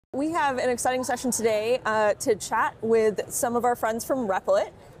We have an exciting session today to chat with some of our friends from Replit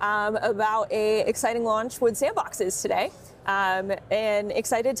about an exciting launch with Sandboxes today, and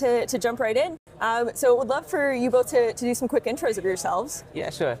excited to jump right in. So would love for you both to do some quick intros of yourselves. Yeah,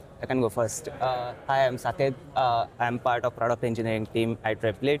 sure. I can go first. Hi, I'm Saket. I'm part of product engineering team at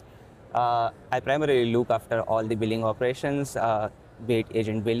Replit. I primarily look after all the billing operations, be it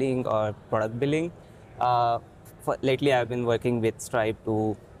agent billing or product billing. Lately, I've been working with Stripe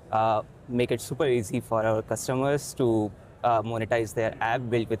to make it super easy for our customers to monetize their app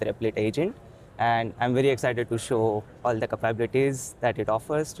built with Replit agent. And I'm very excited to show all the capabilities that it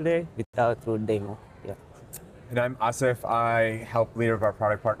offers today through demo. Yeah. And I'm Asif. I help lead our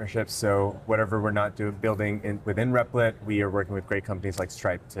product partnerships. So whatever we're not building within Replit, we are working with great companies like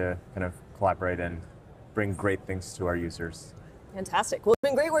Stripe to kind of collaborate and bring great things to our users. Fantastic. Well, it's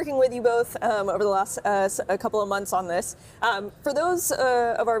been great working with you both over the last a couple of months on this. For those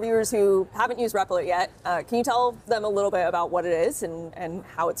of our viewers who haven't used Replit yet, can you tell them a little bit about what it is and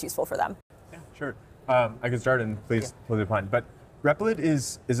how it's useful for them? Yeah, sure. I can start and please close upon. But Replit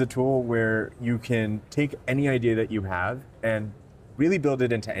is a tool where you can take any idea that you have and really build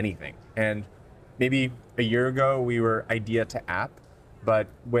it into anything. And maybe a year ago, we were idea to app, but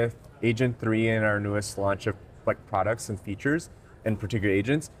with Agent 3 and our newest launch of products and features, and particular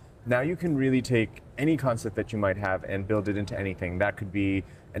agents, now you can really take any concept that you might have and build it into anything. That could be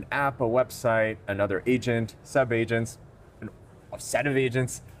an app, a website, another agent, sub-agents, a set of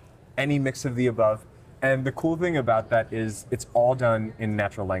agents, any mix of the above. And the cool thing about that is it's all done in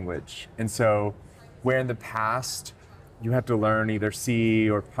natural language. And so where in the past you had to learn either C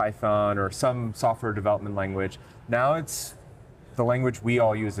or Python or some software development language, now it's the language we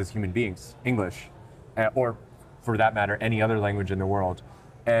all use as human beings, English, or for that matter, any other language in the world.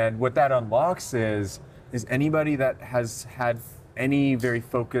 And what that unlocks is anybody that has had any very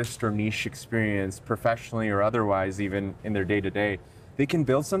focused or niche experience, professionally or otherwise, even in their day-to-day, they can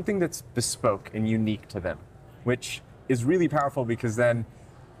build something that's bespoke and unique to them, which is really powerful because then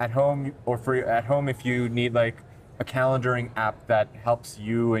at home, if you need a calendaring app that helps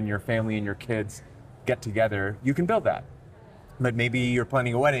you and your family and your kids get together, you can build that. But maybe you're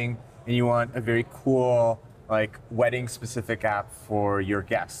planning a wedding and you want a very cool wedding specific app for your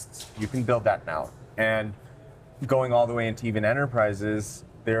guests. You can build that now. And going all the way into even enterprises,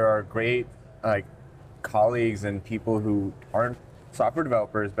 there are great colleagues and people who aren't software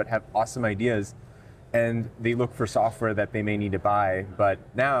developers but have awesome ideas, and they look for software that they may need to buy. But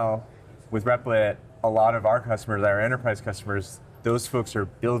now with Replit, a lot of our customers, our enterprise customers, those folks are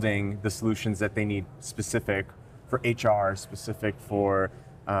building the solutions that they need specific for HR, specific for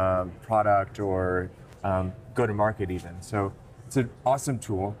product or go-to-market even. So it's an awesome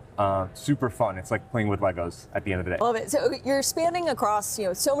tool, super fun. It's like playing with Legos at the end of the day. Love it. So you're spanning across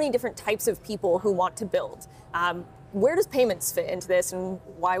so many different types of people who want to build. Where does payments fit into this, and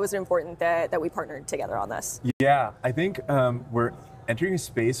why was it important that we partnered together on this? Yeah, I think we're entering a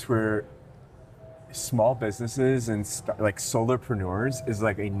space where small businesses and solopreneurs is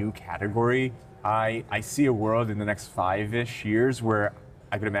a new category. I see a world in the next 5-ish years where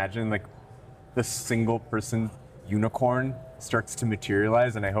I could imagine the single person unicorn starts to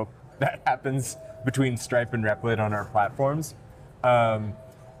materialize, and I hope that happens between Stripe and Replit on our platforms.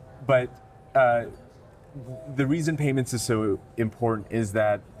 But the reason payments is so important is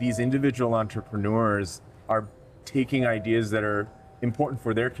that these individual entrepreneurs are taking ideas that are important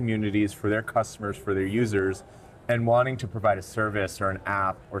for their communities, for their customers, for their users, and wanting to provide a service or an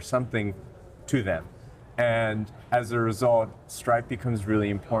app or something to them. And as a result, Stripe becomes really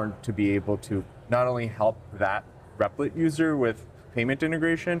important to be able to not only help that Replit user with payment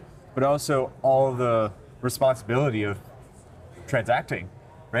integration, but also all the responsibility of transacting,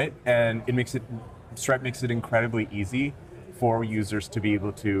 right? And Stripe makes it incredibly easy for users to be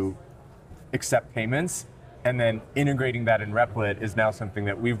able to accept payments, and then integrating that in Replit is now something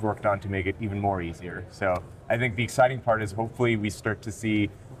that we've worked on to make it even more easier. So I think the exciting part is hopefully we start to see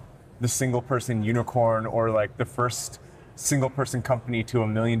the single person unicorn, or the first single person company to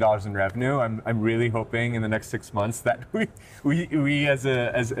 $1 million in revenue. I'm really hoping in the next 6 months that we as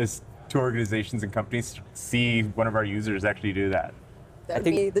two organizations and companies see one of our users actually do that. That'd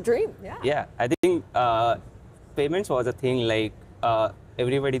be the dream, yeah. Yeah, I think payments was a thing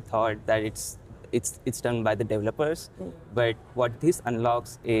everybody thought that it's done by the developers, but what this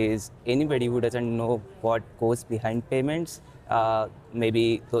unlocks is anybody who doesn't know what goes behind payments,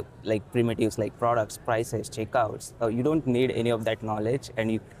 maybe primitives like products, prices, checkouts. You don't need any of that knowledge,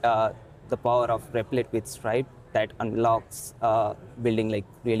 and the power of Replit with Stripe that unlocks building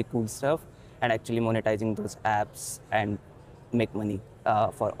really cool stuff and actually monetizing those apps and make money.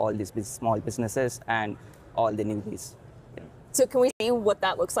 for all these small businesses and all the newbies. Yeah. So can we see what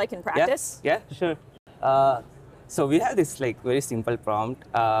that looks like in practice? Yeah, sure. So we have this like very simple prompt.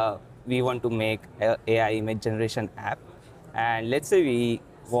 We want to make a AI image generation app, and let's say we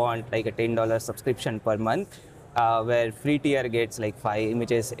want like a $10 subscription per month, where free tier gets like 5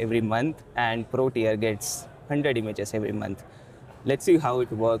 images every month, and pro tier gets 100 images every month. Let's see how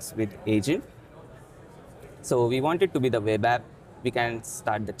it works with agent. So we want it to be the web app. We can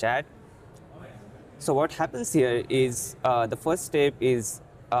start the chat. So what happens here is the first step is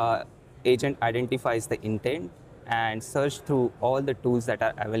agent identifies the intent and search through all the tools that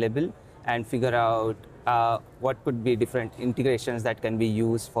are available and figure out what could be different integrations that can be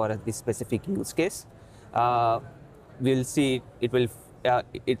used for this specific use case. We'll see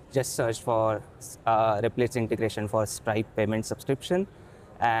it just search for Replit's integration for Stripe payment subscription,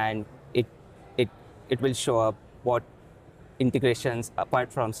 and it will show up what integrations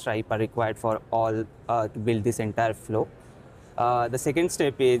apart from Stripe are required for all to build this entire flow. The second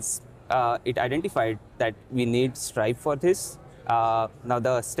step is it identified that we need Stripe for this. Now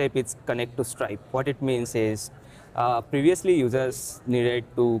the step is connect to Stripe. What it means is previously users needed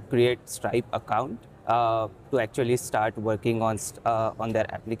to create Stripe account to actually start working on their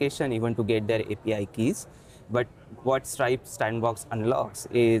application, even to get their API keys. But what Stripe Sandbox unlocks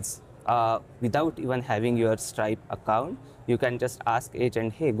is without even having your Stripe account, you can just ask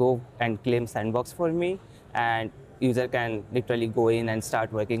agent, hey, go and claim Sandbox for me, and user can literally go in and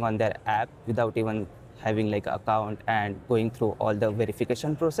start working on their app without even having like an account and going through all the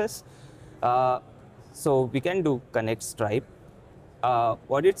verification process. So we can do connect Stripe.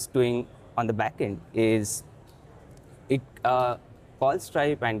 What it's doing on the back end is it calls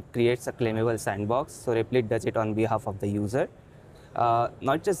Stripe and creates a claimable sandbox. So Replit does it on behalf of the user.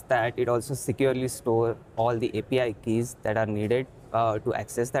 Not just that, it also securely stores all the API keys that are needed to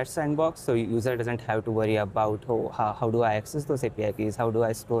access that sandbox. So user doesn't have to worry about, oh, how do I access those API keys? How do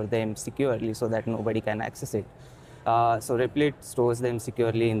I store them securely so that nobody can access it? So Replit stores them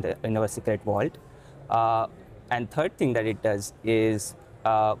securely in our secret vault. And third thing that it does is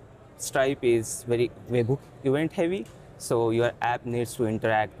Stripe is very webhook event heavy. So your app needs to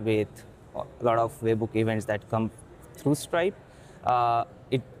interact with a lot of webhook events that come through Stripe.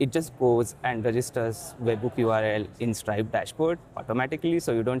 It just goes and registers webhook URL in Stripe dashboard automatically,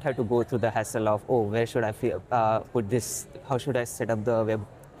 so you don't have to go through the hassle of, oh, where should I put this? How should I set up the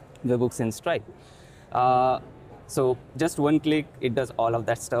webhooks in Stripe? So just one click, it does all of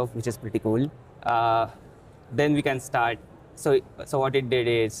that stuff, which is pretty cool. Then we can start. So what it did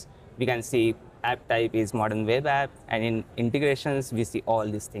is we can see app type is modern web app, and in integrations we see all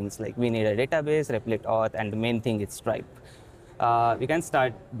these things like we need a database, Replit auth, and the main thing is Stripe. We can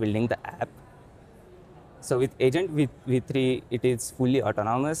start building the app. So with agent v3, it is fully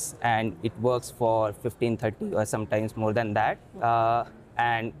autonomous and it works for 15, 30 or sometimes more than that.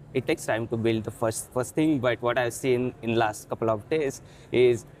 And it takes time to build the first thing, but what I've seen in last couple of days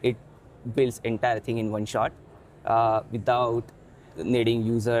is it builds entire thing in one shot without needing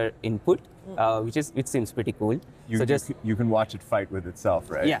user input, which seems pretty cool. You can watch it fight with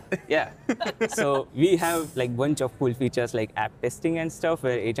itself, right? Yeah. So we have like bunch of cool features like app testing and stuff,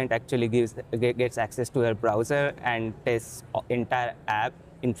 where agent actually gets access to your browser and tests entire app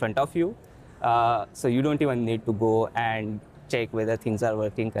in front of you. So you don't even need to go and check whether things are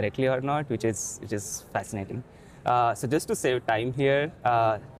working correctly or not, which is fascinating. So just to save time here,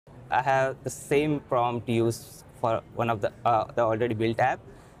 I have the same prompt used for one of the already built app.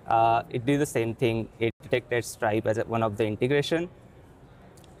 It did the same thing. It detected Stripe as one of the integration.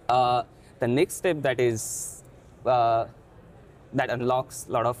 The next step that unlocks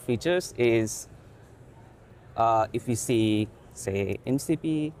a lot of features is if we see, say,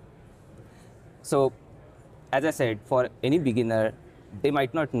 MCP. So as I said, for any beginner, they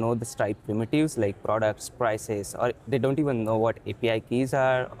might not know the Stripe primitives like products, prices, or they don't even know what API keys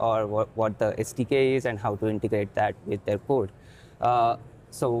are or what the SDK is and how to integrate that with their code.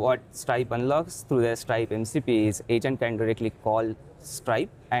 So what Stripe unlocks through their Stripe MCP is agent can directly call Stripe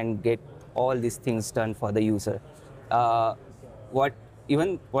and get all these things done for the user. What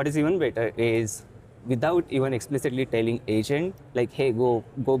is even better is without even explicitly telling agent like, hey, go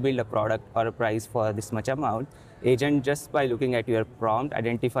build a product or a price for this much amount, agent just by looking at your prompt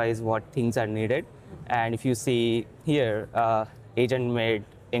identifies what things are needed. And if you see here, agent made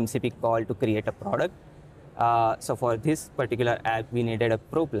MCP call to create a product. So for this particular app, we needed a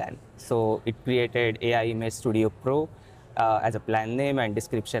Pro plan. So it created AI Image Studio Pro as a plan name and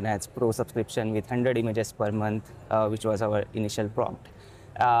description as Pro subscription with 100 images per month, which was our initial prompt.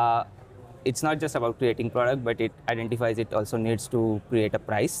 it's not just about creating product, but it identifies it also needs to create a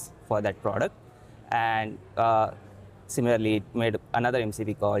price for that product. And similarly, it made another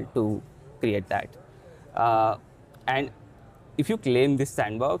MCP call to create that. And if you claim this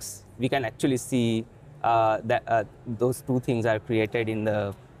sandbox, we can actually see that those two things are created in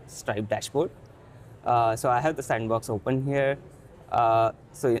the Stripe dashboard. So I have the sandbox open here.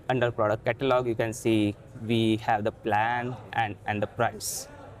 So under product catalog, you can see we have the plan and the price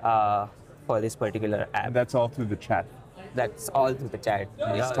for this particular app. And that's all through the chat. That's all through the chat.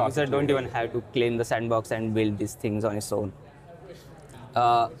 The user don't even have to claim the sandbox and build these things on its own.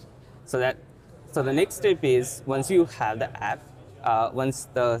 So the next step is, once you have the app, once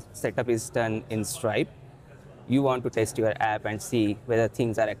the setup is done in Stripe, you want to test your app and see whether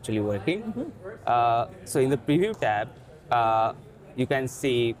things are actually working. So in the preview tab, you can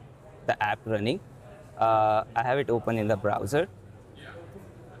see the app running. I have it open in the browser.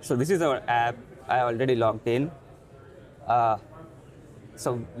 So this is our app. I already logged in.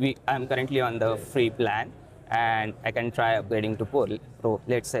 So I'm currently on the free plan, and I can try upgrading to Pro.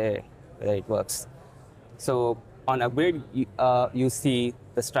 Let's say whether it works. So on upgrade, you see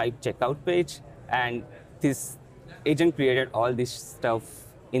the Stripe checkout page, and this agent created all this stuff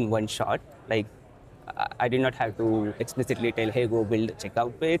in one shot. Like, I did not have to explicitly tell, hey, go build a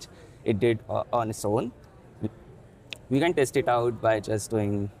checkout page. It did on its own. We can test it out by just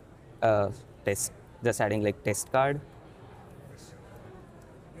doing test, just adding like test card.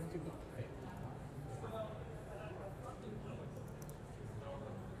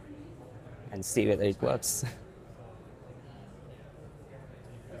 And see whether it works.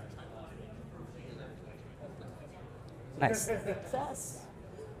 Nice. Success.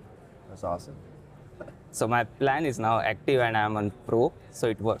 That's awesome. So my plan is now active and I'm on Pro, so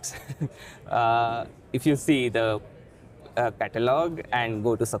it works. If you see the catalog and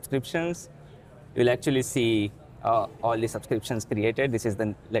go to subscriptions, you'll actually see all the subscriptions created. This is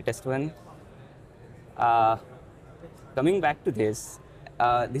the latest one. Coming back to this,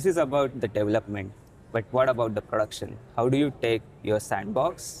 this is about the development, but what about the production? How do you take your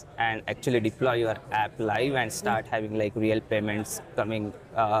sandbox and actually deploy your app live and start having like real payments coming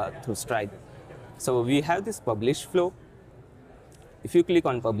through Stripe? So we have this publish flow. If you click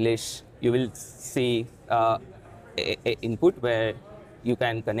on publish, you will see a input where you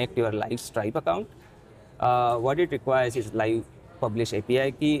can connect your live Stripe account. What it requires is live publish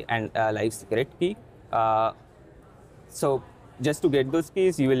API key and live secret key. So just to get those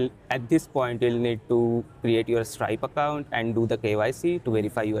keys, you will, at this point, you'll need to create your Stripe account and do the KYC to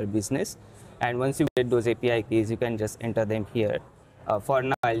verify your business. And once you get those API keys, you can just enter them here. For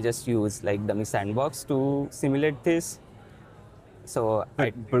now, I'll just use like dummy sandbox to simulate this. So,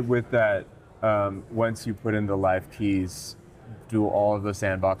 but with that, once you put in the live keys, do all of the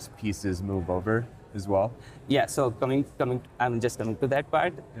sandbox pieces move over as well? Yeah. So I'm just coming to that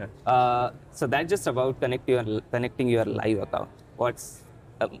part. Yeah. So that's just about connecting your live account. What's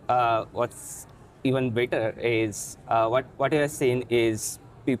even better is what you are saying is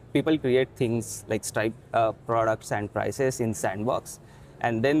people create things like Stripe products and prices in Sandbox,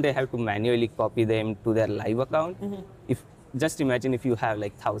 and then they have to manually copy them to their live account. Mm-hmm. Just imagine if you have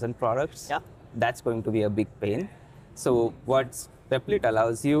like 1,000 products, yeah, that's going to be a big pain. So what Replit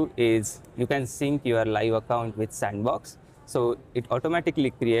allows you is you can sync your live account with Sandbox. So it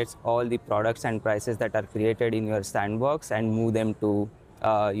automatically creates all the products and prices that are created in your Sandbox and move them to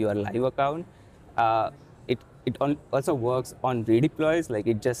your live account. It also works on redeploys, like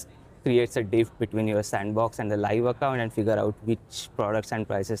it just creates a diff between your Sandbox and the live account and figure out which products and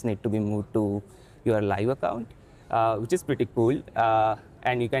prices need to be moved to your live account, which is pretty cool.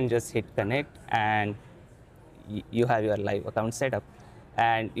 And you can just hit connect and you have your live account set up.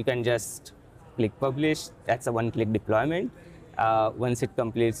 And you can just click publish. That's a one-click deployment. Once it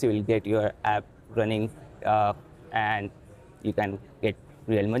completes, you will get your app running and you can get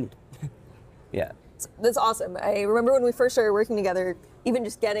real money. Yeah. That's awesome. I remember when we first started working together, even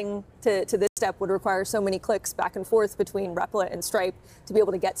just getting to this step would require so many clicks back and forth between Replit and Stripe to be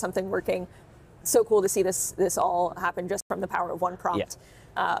able to get something working. So cool to see this all happen just from the power of one prompt.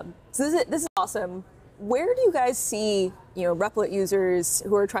 Yeah. So this is awesome. Where do you guys see Replit users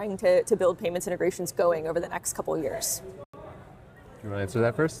who are trying to build payments integrations going over the next couple of years? Do you want to answer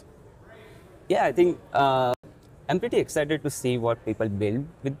that first? Yeah, I think I'm pretty excited to see what people build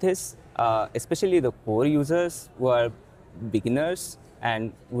with this, especially the core users who are beginners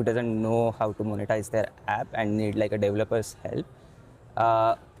and who doesn't know how to monetize their app and need like a developer's help.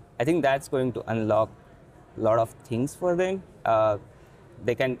 I think that's going to unlock a lot of things for them.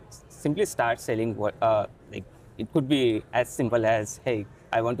 They can simply start selling what, like it could be as simple as, hey,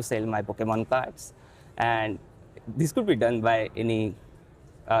 I want to sell my Pokemon cards. And this could be done by any,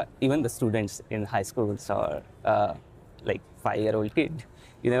 even the students in high schools or like 5-year-old kid.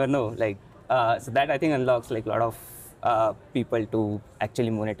 You never know. Like, so that I think unlocks like a lot of people to actually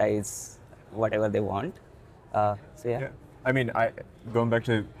monetize whatever they want. So yeah. I mean, going back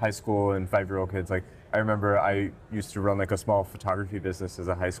to high school and 5-year-old kids, like I remember I used to run like a small photography business as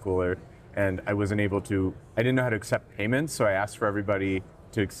a high schooler, and I wasn't able to, I didn't know how to accept payments, so I asked for everybody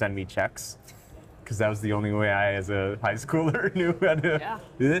to send me checks, because that was the only way I, as a high schooler, knew how to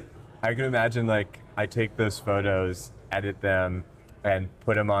do it. I can imagine like I take those photos, edit them, and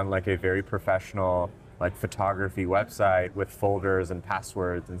put them on like a very professional like photography website with folders and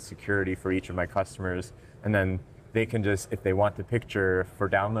passwords and security for each of my customers, and then they can just, if they want the picture for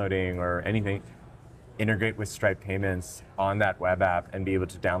downloading or anything, integrate with Stripe payments on that web app and be able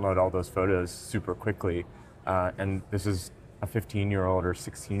to download all those photos super quickly. And this is a 15-year-old or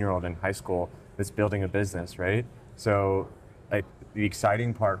 16-year-old in high school that's building a business, right? So like, the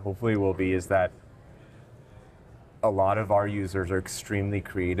exciting part hopefully will be is that a lot of our users are extremely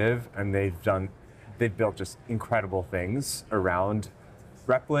creative, and they've built just incredible things around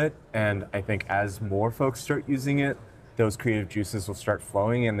Replit, and I think as more folks start using it, those creative juices will start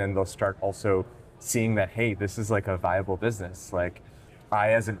flowing, and then they'll start also seeing that, hey, this is like a viable business. Like I,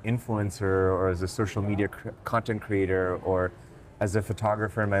 as an influencer or as a social media content creator or as a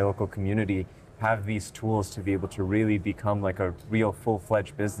photographer in my local community, have these tools to be able to really become like a real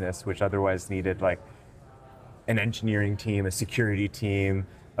full-fledged business, which otherwise needed like an engineering team, a security team,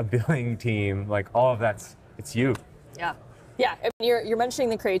 a billing team, like all of that's, it's you. Yeah. Yeah, I mean, you're mentioning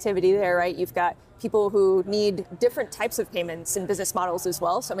the creativity there, right? You've got people who need different types of payments and business models as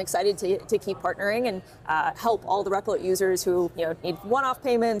well. So I'm excited to keep partnering and help all the Replit users who need one-off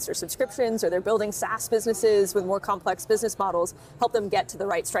payments or subscriptions, or they're building SaaS businesses with more complex business models. Help them get to the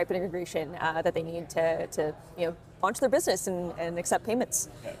right Stripe integration that they need to launch their business and accept payments.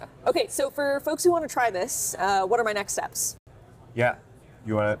 Okay, so for folks who want to try this, what are my next steps? Yeah,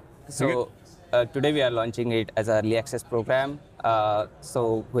 you want to? So today we are launching it as an early access program.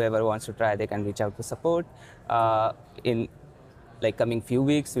 So whoever wants to try, they can reach out to support. In like coming few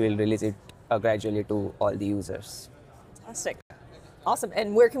weeks, we will release it gradually to all the users. Fantastic. Awesome.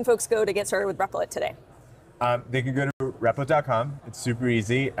 And where can folks go to get started with Replit today? They can go to replit.com. It's super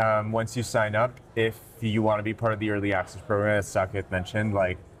easy. Once you sign up, if you want to be part of the early access program, as Saket mentioned,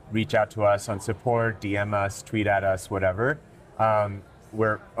 like reach out to us on support, DM us, tweet at us, whatever.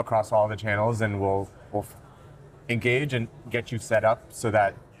 We're across all the channels, and we'll engage and get you set up so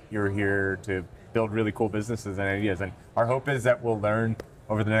that you're here to build really cool businesses and ideas. And our hope is that we'll learn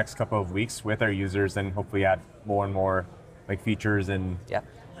over the next couple of weeks with our users and hopefully add more and more like features and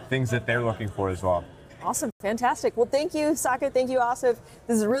things that they're looking for as well. Awesome, fantastic. Well, thank you, Saket. Thank you, Asif.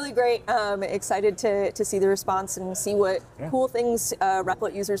 This is really great. Excited to see the response and see what cool things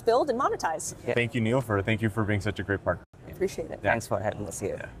Replit users build and monetize. Thank you, Neil, thank you for being such a great partner. Appreciate it. Thanks for having us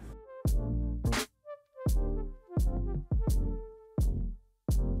here.